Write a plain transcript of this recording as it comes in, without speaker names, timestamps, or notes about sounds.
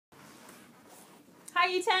Hi,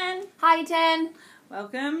 Year 10. Hi, Year 10.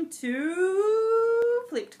 Welcome to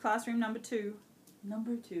Flipped Classroom number 2.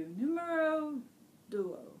 Numero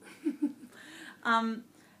duo.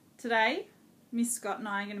 Today, Miss Scott and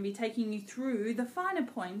I are going to be taking you through the finer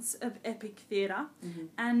points of epic theatre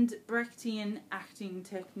and Brechtian acting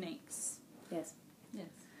techniques. Yes.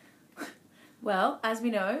 Yes. Well, as we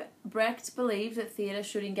know, Brecht believed that theatre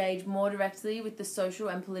should engage more directly with the social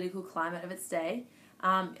and political climate of its day.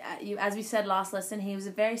 As we said last lesson, he was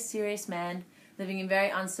a very serious man living in very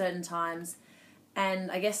uncertain times. And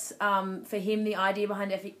I guess for him, the idea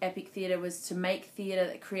behind epic theatre was to make theatre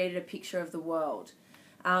that created a picture of the world.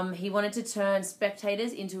 He wanted to turn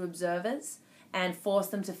spectators into observers and force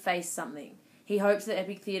them to face something. He hoped that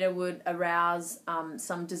epic theatre would arouse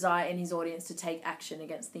some desire in his audience to take action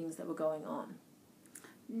against things that were going on.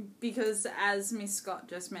 Because, as Miss Scott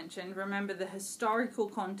just mentioned, remember the historical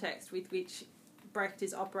context with which Brecht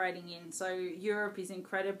is operating in. So Europe is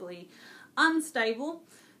incredibly unstable,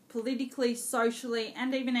 politically, socially,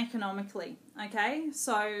 and even economically. Okay,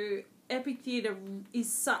 so epic theatre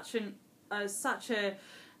is such an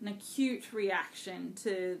acute reaction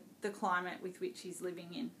to the climate with which he's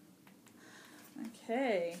living in.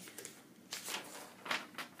 Okay.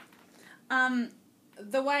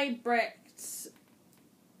 The way Brecht,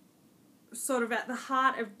 sort of at the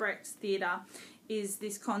heart of Brecht's theatre, is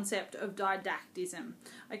this concept of didactism.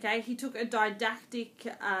 Okay, he took a didactic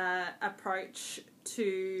approach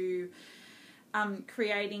to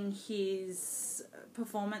creating his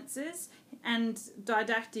performances, and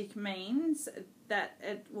didactic means that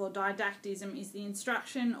didactism is the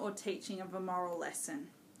instruction or teaching of a moral lesson.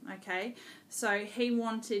 Okay, so he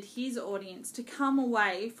wanted his audience to come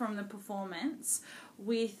away from the performance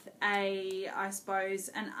with an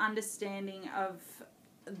understanding of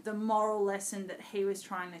the moral lesson that he was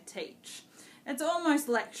trying to teach. It's almost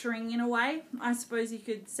lecturing in a way, I suppose you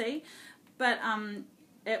could see, but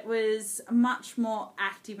it was much more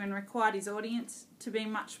active and required his audience to be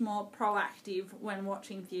much more proactive when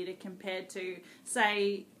watching theatre compared to,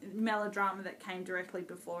 say, melodrama that came directly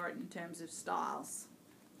before it in terms of styles.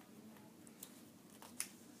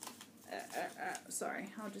 Sorry,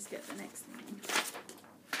 I'll just get the next thing.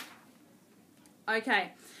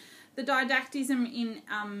 Okay, the didactism in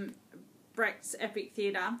Brecht's epic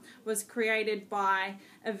theatre was created by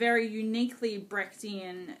a very uniquely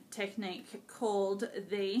Brechtian technique called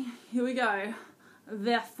the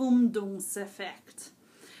Verfremdungseffekt,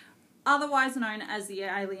 otherwise known as the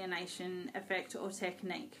alienation effect or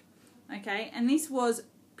technique. Okay, and this was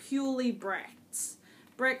purely Brecht's.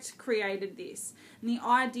 Brecht created this, and the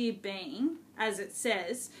idea being, as it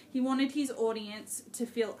says, he wanted his audience to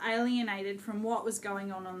feel alienated from what was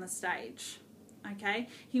going on the stage. Okay,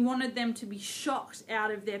 he wanted them to be shocked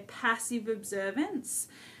out of their passive observance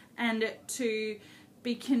and to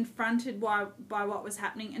be confronted by what was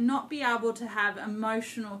happening and not be able to have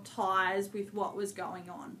emotional ties with what was going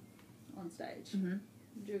on stage. Mm-hmm.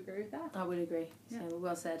 Would you agree with that? I would agree. Yeah. So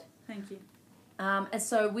well said. Thank you. And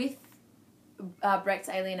so with Brecht's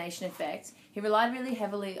alienation effect, he relied really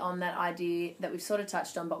heavily on that idea that we've sort of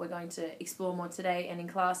touched on, but we're going to explore more today and in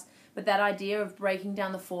class, but that idea of breaking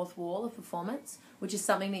down the fourth wall of performance, which is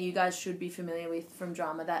something that you guys should be familiar with from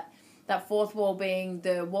drama, that fourth wall being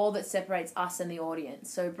the wall that separates us and the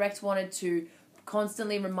audience. So Brecht wanted to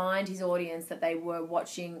constantly remind his audience that they were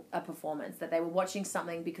watching a performance, that they were watching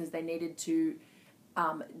something because they needed to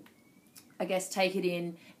take it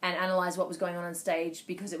in and analyse what was going on stage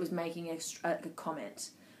because it was making a comment.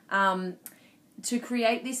 To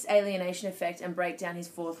create this alienation effect and break down his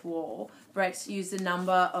fourth wall, Brecht used a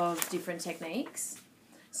number of different techniques.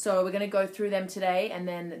 So we're going to go through them today, and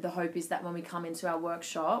then the hope is that when we come into our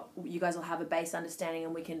workshop, you guys will have a base understanding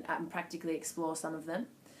and we can practically explore some of them.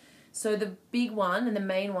 So the big one and the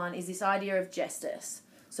main one is this idea of gestus.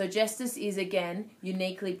 So gestus is, again,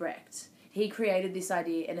 uniquely Brecht. He created this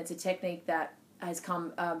idea, and it's a technique that has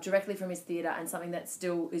come directly from his theatre and something that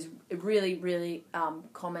still is really, really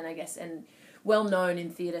common, I guess, and well known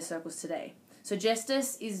in theatre circles today. So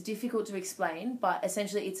gestus is difficult to explain, but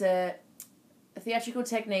essentially it's a theatrical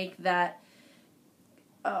technique that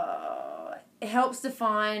helps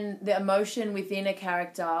define the emotion within a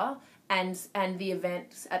character and the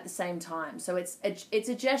events at the same time. So it's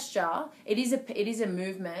a gesture. It is a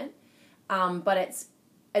movement, but it's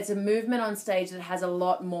a movement on stage that has a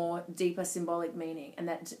lot more deeper symbolic meaning, and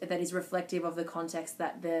that is reflective of the context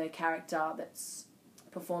that the character that's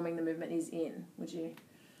performing the movement is in.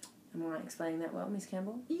 Am I explaining that well, Miss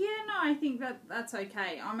Campbell? Yeah, no, I think that's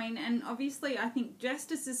okay. I mean, and obviously I think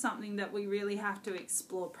gestus is something that we really have to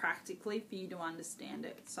explore practically for you to understand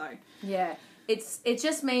it. So yeah. It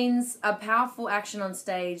just means a powerful action on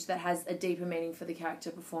stage that has a deeper meaning for the character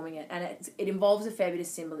performing it, and it involves a fair bit of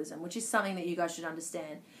symbolism, which is something that you guys should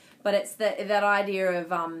understand. But it's that idea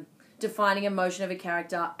of defining emotion of a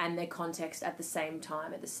character and their context at the same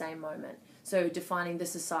time, at the same moment. So defining the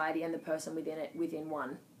society and the person within it within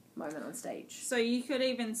one moment on stage. So you could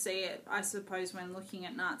even see it, I suppose, when looking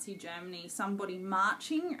at Nazi Germany, somebody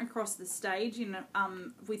marching across the stage in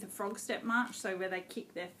with a frog step march, so where they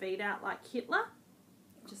kick their feet out like Hitler,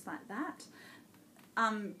 just like that.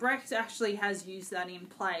 Brecht actually has used that in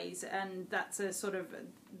plays, and that's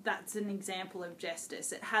an example of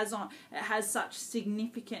justice. It has such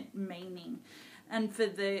significant meaning, and for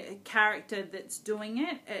the character that's doing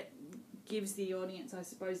it, it gives the audience, I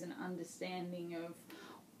suppose, an understanding of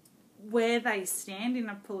where they stand in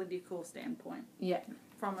a political standpoint. Yeah.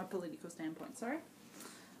 From a political standpoint, sorry.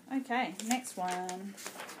 Okay, next one.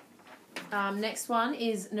 Next one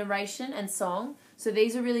is narration and song. So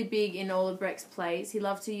these are really big in all of Brecht's plays. He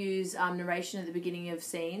loved to use narration at the beginning of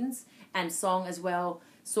scenes and song as well,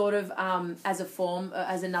 sort of as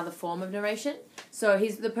another form of narration. So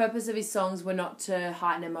the purpose of his songs were not to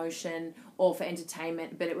heighten emotion or for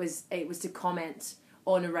entertainment, but it was to comment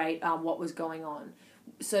or narrate what was going on.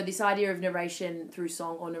 So this idea of narration through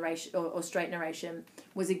song or narration or straight narration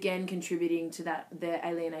was again contributing to the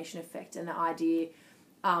alienation effect and the idea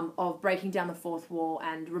of breaking down the fourth wall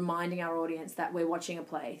and reminding our audience that we're watching a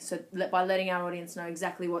play. So by letting our audience know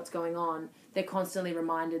exactly what's going on, they're constantly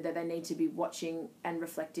reminded that they need to be watching and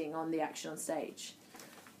reflecting on the action on stage.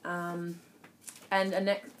 And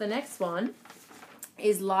the next one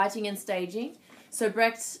is lighting and staging. So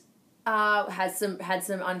Brecht had some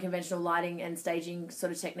unconventional lighting and staging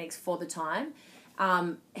sort of techniques for the time.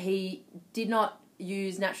 He did not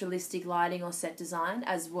use naturalistic lighting or set design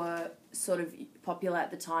as were sort of popular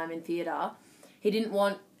at the time in theatre. He didn't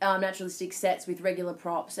want naturalistic sets with regular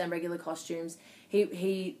props and regular costumes.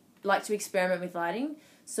 He liked to experiment with lighting.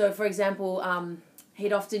 So, for example,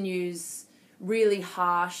 he'd often use really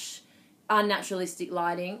harsh, unnaturalistic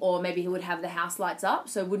lighting, or maybe he would have the house lights up,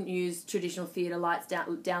 so wouldn't use traditional theatre lights,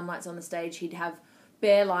 down lights on the stage. He'd have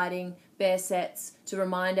bare lighting, bare sets to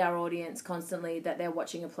remind our audience constantly that they're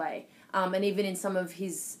watching a play. And even in some of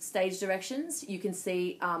his stage directions, you can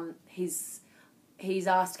see he's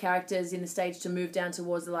asked characters in the stage to move down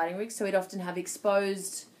towards the lighting rigs, so he'd often have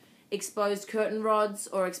exposed curtain rods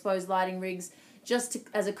or exposed lighting rigs just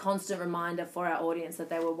as a constant reminder for our audience that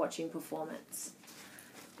they were watching performance.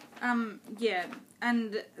 Yeah,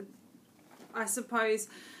 and I suppose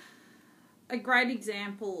a great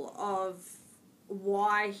example of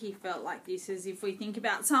why he felt like this is if we think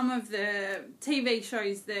about some of the TV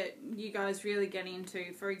shows that you guys really get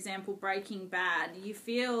into, for example, Breaking Bad. You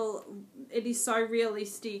feel it is so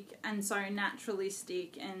realistic and so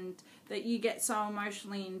naturalistic, and that you get so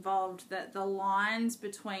emotionally involved that the lines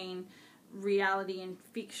between reality and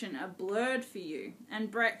fiction are blurred for you.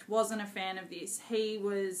 And Brecht wasn't a fan of this. He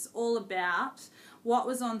was all about what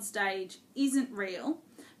was on stage isn't real,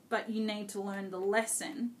 but you need to learn the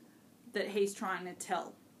lesson that he's trying to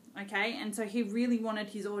tell. Okay? And so he really wanted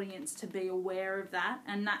his audience to be aware of that,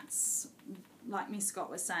 and that's like Miss Scott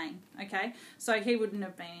was saying. Okay? So he wouldn't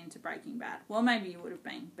have been into Breaking Bad. Well, maybe he would have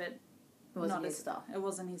been, but it wasn't his style. It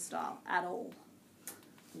wasn't his style at all.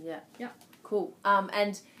 Yeah. Yeah. Cool.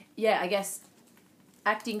 And yeah, I guess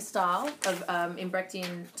acting style of in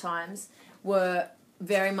Brechtian times were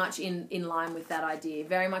very much in line with that idea.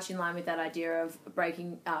 Very much in line with that idea of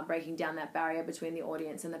breaking down that barrier between the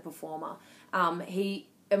audience and the performer.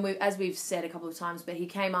 As we've said a couple of times, but he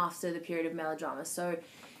came after the period of melodrama, so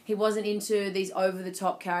he wasn't into these over the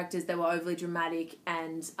top characters that were overly dramatic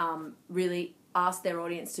and really asked their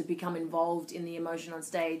audience to become involved in the emotion on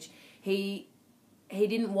stage. He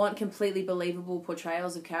didn't want completely believable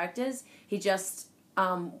portrayals of characters. He just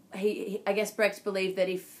I guess Brecht believed that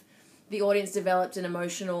if the audience developed an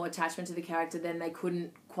emotional attachment to the character, then they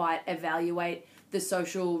couldn't quite evaluate the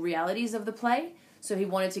social realities of the play. So he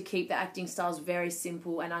wanted to keep the acting styles very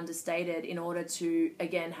simple and understated in order to,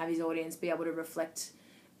 again, have his audience be able to reflect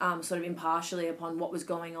sort of impartially upon what was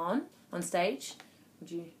going on stage.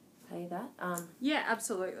 Would you say that? Yeah,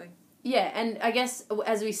 absolutely. Yeah, and I guess,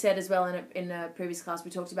 as we said as well in a previous class, we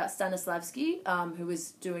talked about Stanislavski, who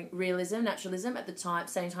was doing realism, naturalism at the time,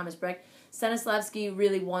 same time as Brecht. Stanislavski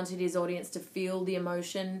really wanted his audience to feel the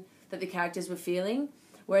emotion that the characters were feeling,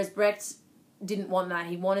 whereas Brecht didn't want that.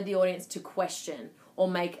 He wanted the audience to question or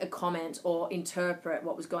make a comment or interpret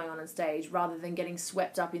what was going on stage, rather than getting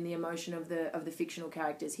swept up in the emotion of the fictional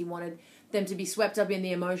characters. He wanted them to be swept up in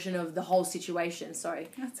the emotion of the whole situation,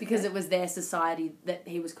 because it was their society that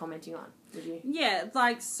he was commenting on. Did you? Yeah,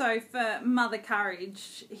 like, so for Mother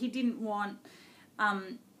Courage, he didn't want,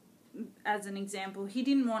 as an example, he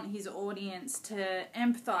didn't want his audience to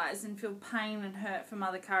empathise and feel pain and hurt for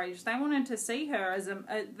Mother Courage. They wanted to see her as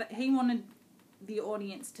he wanted the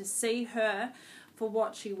audience to see her for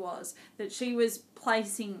what she was, that she was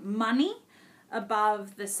placing money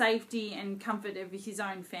above the safety and comfort of his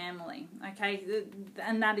own family, okay?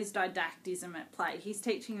 And that is didactism at play. He's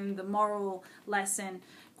teaching them the moral lesson,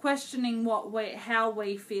 questioning how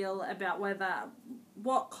we feel about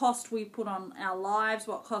what cost we put on our lives,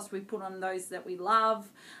 what cost we put on those that we love,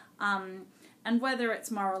 and whether it's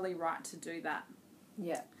morally right to do that.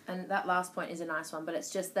 Yeah, and that last point is a nice one, but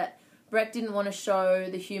it's just that Brecht didn't want to show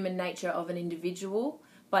the human nature of an individual,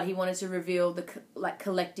 but he wanted to reveal the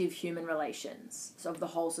collective human relations of the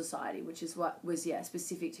whole society, which is what was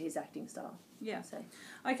specific to his acting style. Yeah.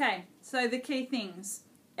 Okay, so the key things: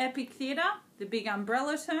 epic theatre, the big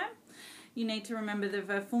umbrella term. You need to remember the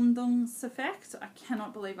Verfundungseffekt. I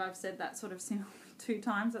cannot believe I've said that sort of 2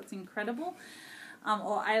 times. That's incredible.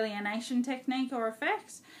 Or alienation technique or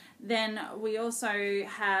effect. Then we also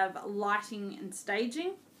have lighting and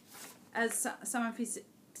staging as some of his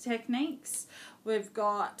techniques. We've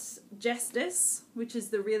got gestus, which is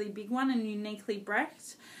the really big one and uniquely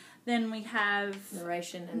Brecht. Then we have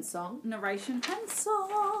narration and song.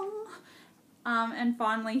 And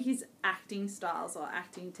finally, his acting styles or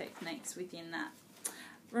acting techniques within that.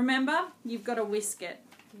 Remember, you've got to whisk it.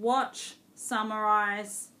 Watch,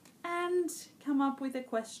 summarise, and come up with a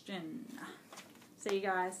question. See you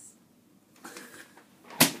guys.